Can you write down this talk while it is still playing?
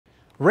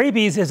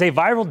Rabies is a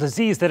viral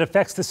disease that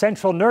affects the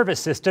central nervous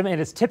system and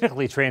is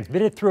typically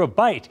transmitted through a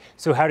bite.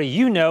 So how do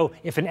you know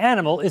if an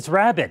animal is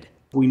rabid?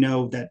 We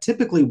know that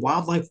typically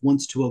wildlife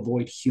wants to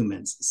avoid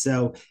humans.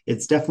 So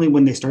it's definitely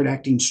when they start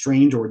acting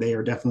strange or they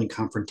are definitely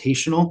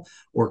confrontational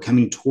or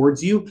coming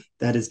towards you.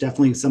 That is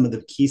definitely some of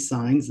the key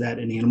signs that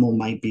an animal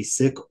might be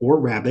sick or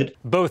rabid.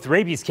 Both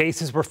rabies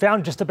cases were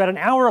found just about an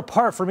hour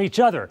apart from each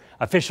other.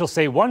 Officials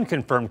say one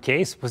confirmed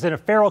case was in a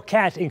feral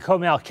cat in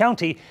Comal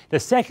County. The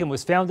second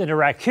was found in a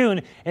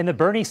raccoon in the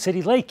Bernie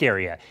City Lake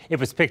area. It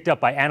was picked up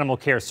by Animal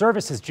Care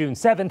Services June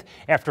 7th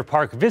after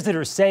park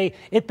visitors say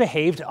it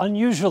behaved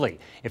unusually.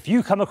 If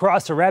you come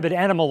across a rabid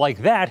animal like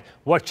that,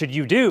 what should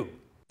you do?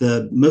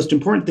 The most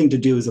important thing to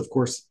do is, of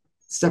course,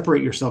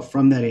 separate yourself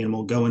from that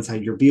animal, go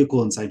inside your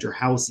vehicle, inside your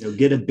house,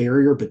 get a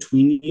barrier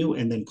between you,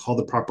 and then call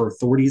the proper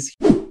authorities.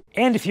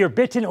 And if you're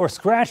bitten or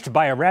scratched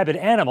by a rabid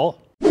animal,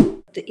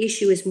 the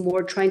issue is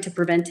more trying to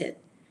prevent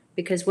it,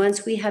 because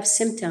once we have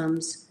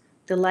symptoms,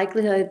 the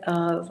likelihood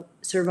of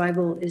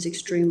survival is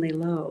extremely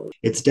low.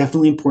 It's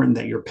definitely important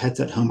that your pets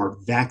at home are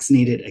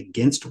vaccinated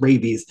against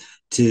rabies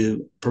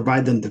to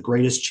provide them the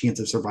greatest chance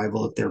of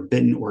survival if they're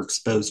bitten or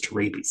exposed to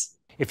rabies.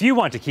 If you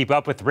want to keep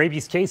up with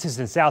rabies cases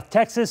in South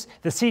Texas,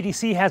 the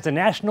CDC has a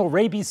national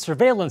rabies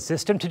surveillance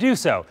system to do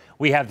so.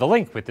 We have the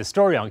link with the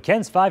story on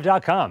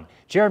KENS5.com.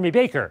 Jeremy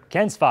Baker,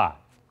 KENS 5.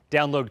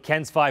 Download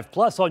KENS 5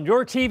 Plus on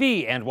your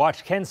TV and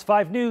watch KENS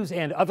 5 News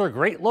and other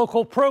great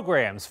local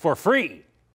programs for free.